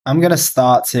I'm going to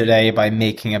start today by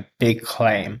making a big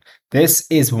claim. This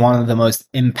is one of the most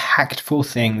impactful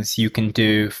things you can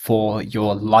do for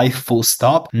your life, full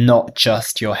stop, not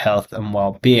just your health and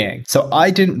well-being. So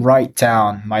I didn't write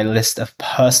down my list of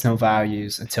personal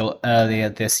values until earlier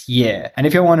this year. And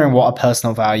if you're wondering what a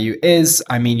personal value is,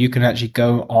 you can actually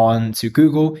go on to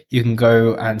Google, you can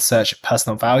go and search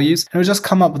personal values, and it'll just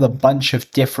come up with a bunch of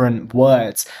different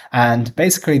words. And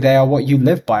basically they are what you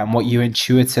live by and what you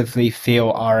intuitively feel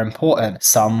are important.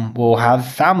 Some will have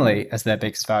family as their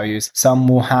biggest values. Some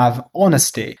will have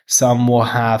honesty. Some will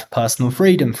have personal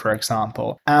freedom, for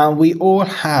example. And we all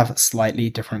have slightly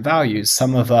different values.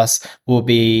 Some of us will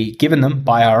be given them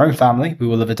by our own family. We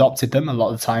will have adopted them. A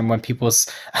lot of the time when people's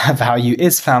value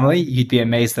is family, you'd be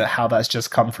amazed at how that's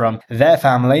just come from their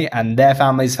family and their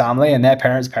family's family and their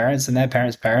parents' parents and their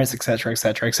parents' parents, etc.,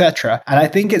 etc., etc. And I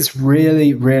think it's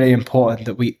really, really important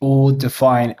that we all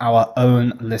define our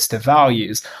own list of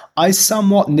values. I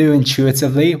somewhat knew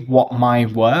intuitively what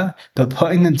mine were, but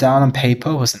putting them down on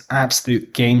paper was an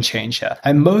absolute game changer.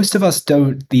 And most of us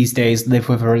don't these days live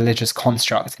with a religious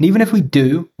construct. And even if we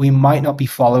do, we might not be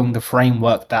following the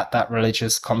framework that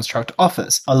religious construct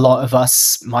offers. A lot of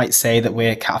us might say that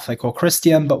we're Catholic or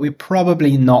Christian, but we're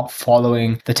probably not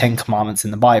following the 10 Commandments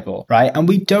in the Bible, right? And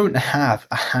we don't have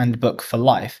a handbook for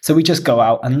life. So we just go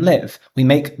out and live. We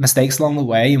make mistakes along the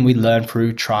way and we learn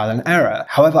through trial and error.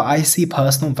 However, I see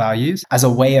personal values as a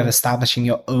way of establishing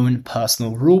your own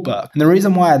personal rulebook. And the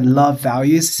reason why I love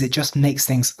values is it just makes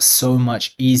things so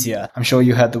much easier. I'm sure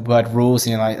you heard the word rules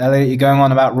and you're like, Elliot, you're going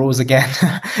on about rules again.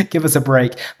 Give us a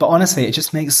break. But honestly, it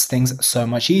just makes things so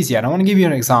much easier. And I want to give you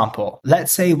an example.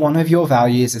 Let's say one of your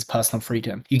values is personal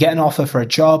freedom. You get an offer for a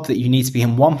job that you need to be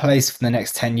in one place for the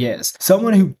next 10 years.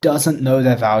 Someone who doesn't know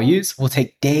their values will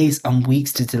take days and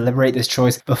weeks to deliberate this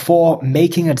choice before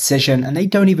making a decision, and they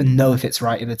don't even know if it's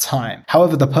right at the time.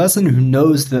 However, the person who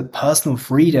knows that personal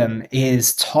freedom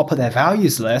is top of their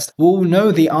values list will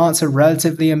know the answer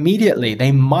relatively immediately.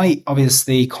 They might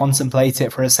obviously contemplate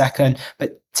it for a second,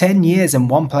 but 10 years in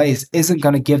one place isn't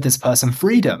going to give this person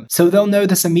freedom. So they'll know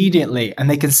this immediately and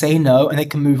they can say no and they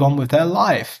can move on with their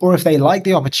life. Or if they like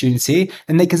the opportunity,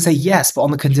 then they can say yes, but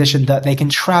on the condition that they can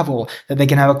travel, that they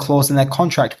can have a clause in their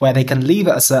contract where they can leave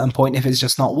at a certain point if it's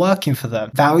just not working for them.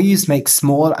 Values make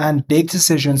small and big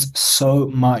decisions so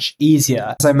much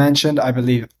easier. As I mentioned, I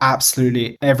believe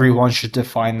absolutely everyone should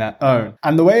define their own.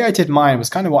 And the way I did mine was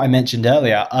kind of what I mentioned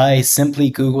earlier. I simply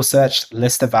Google searched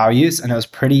list of values and it was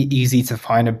pretty easy to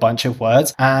find a bunch of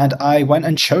words, and I went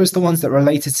and chose the ones that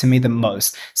related to me the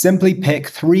most. Simply pick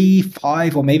 3,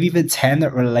 5, or maybe even 10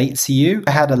 that relate to you.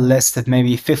 I had a list of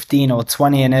maybe 15 or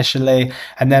 20 initially,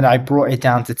 and then I brought it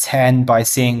down to 10 by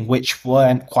seeing which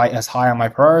weren't quite as high on my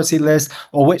priority list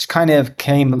or which kind of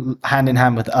came hand in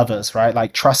hand with others, right?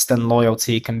 Like trust and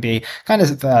loyalty can be kind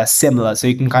of similar, so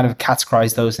you can kind of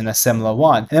categorize those in a similar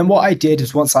one. And then what I did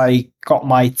is once I got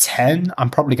my 10, I'm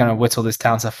probably going to whittle this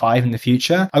down to 5 in the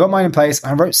future. I got mine in place.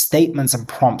 I wrote statements and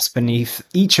prompts beneath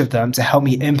each of them to help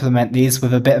me implement these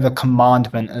with a bit of a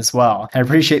commandment as well. I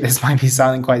appreciate this might be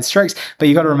sounding quite strict, but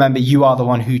you got to remember you are the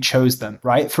one who chose them,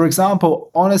 right? For example,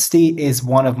 honesty is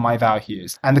one of my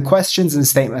values. And the questions and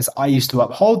statements I use to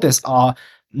uphold this are: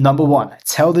 Number 1,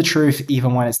 tell the truth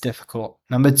even when it's difficult.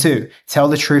 Number 2, tell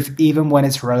the truth even when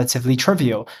it's relatively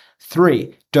trivial.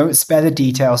 3, don't spare the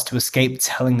details to escape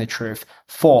telling the truth.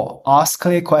 4, ask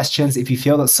clear questions if you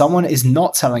feel that someone is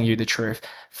not telling you the truth.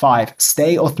 5,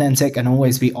 stay authentic and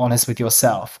always be honest with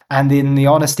yourself. And then the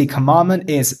honesty commandment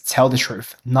is tell the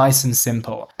truth. Nice and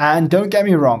simple. And don't get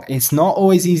me wrong, it's not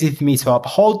always easy for me to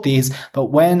uphold these, but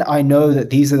when I know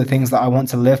that these are the things that I want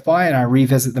to live by and I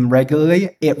revisit them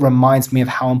regularly, it reminds me of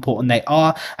how important they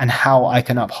are and how I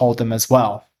can uphold them as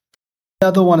well.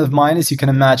 Another one of mine, as you can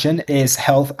imagine, is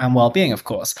health and well-being, of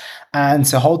course. And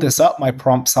to hold this up, my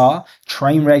prompts are: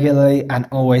 train regularly and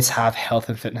always have health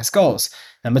and fitness goals.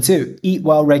 Number 2, eat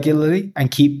well regularly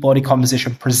and keep body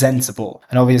composition presentable.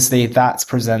 And obviously that's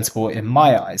presentable in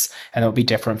my eyes, and it'll be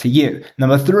different for you.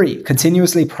 Number 3,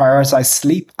 continuously prioritize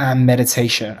sleep and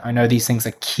meditation. I know these things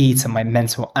are key to my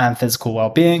mental and physical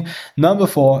well-being. Number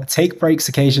 4, take breaks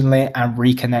occasionally and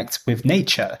reconnect with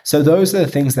nature. So those are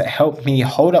the things that help me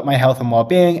hold up my health and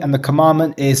well-being. And the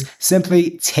commandment is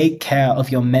simply take care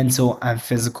of your mental and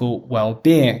physical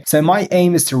well-being. So my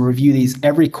aim is to review these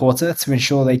every quarter to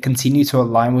ensure they continue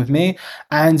to align with me.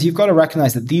 And you've got to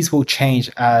recognize that these will change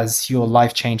as your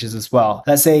life changes as well.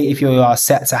 Let's say if you are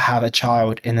set to have a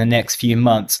child in the next few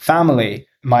months, family,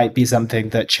 might be something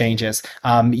that changes.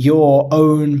 Your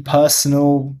own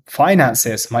personal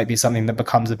finances might be something that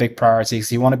becomes a big priority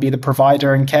because you want to be the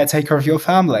provider and caretaker of your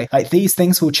family. Like, these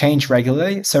things will change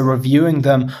regularly. So reviewing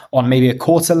them on maybe a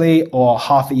quarterly or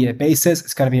half a year basis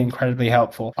is going to be incredibly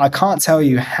helpful. I can't tell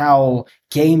you how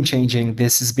game-changing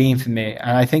this has been for me.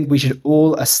 And I think we should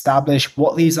all establish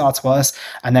what these are to us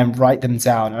and then write them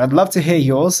down. And I'd love to hear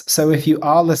yours. So if you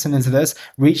are listening to this,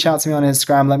 reach out to me on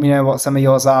Instagram. Let me know what some of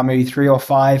yours are, maybe 3 or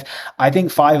 5. I think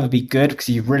 5 would be good because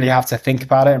you really have to think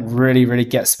about it and really, really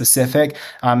get specific.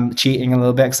 I'm cheating a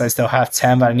little bit because I still have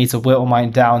 10, but I need to whittle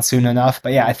mine down soon enough.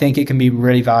 But yeah, I think it can be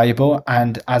really valuable.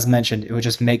 And as mentioned, it will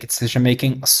just make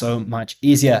decision-making so much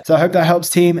easier. So I hope that helps,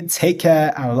 team. Take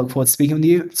care, and I look forward to speaking with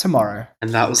you tomorrow. And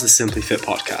that was the Simply Fit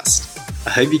podcast. I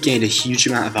hope you gained a huge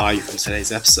amount of value from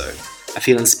today's episode. I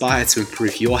feel inspired to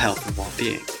improve your health and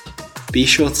well-being. Be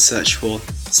sure to search for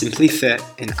Simply Fit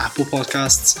in Apple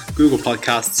Podcasts, Google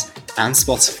Podcasts, and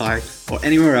Spotify, or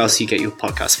anywhere else you get your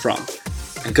podcast from.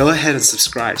 And go ahead and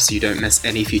subscribe so you don't miss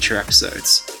any future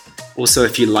episodes. Also,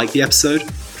 if you like the episode,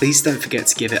 please don't forget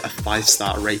to give it a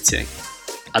 5-star rating.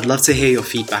 I'd love to hear your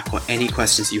feedback or any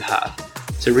questions you have.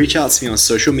 So reach out to me on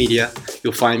social media.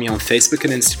 You'll find me on Facebook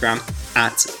and Instagram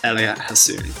at Elliot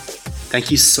Hasoon.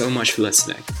 Thank you so much for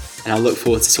listening, and I look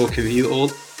forward to talking with you all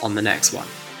on the next one.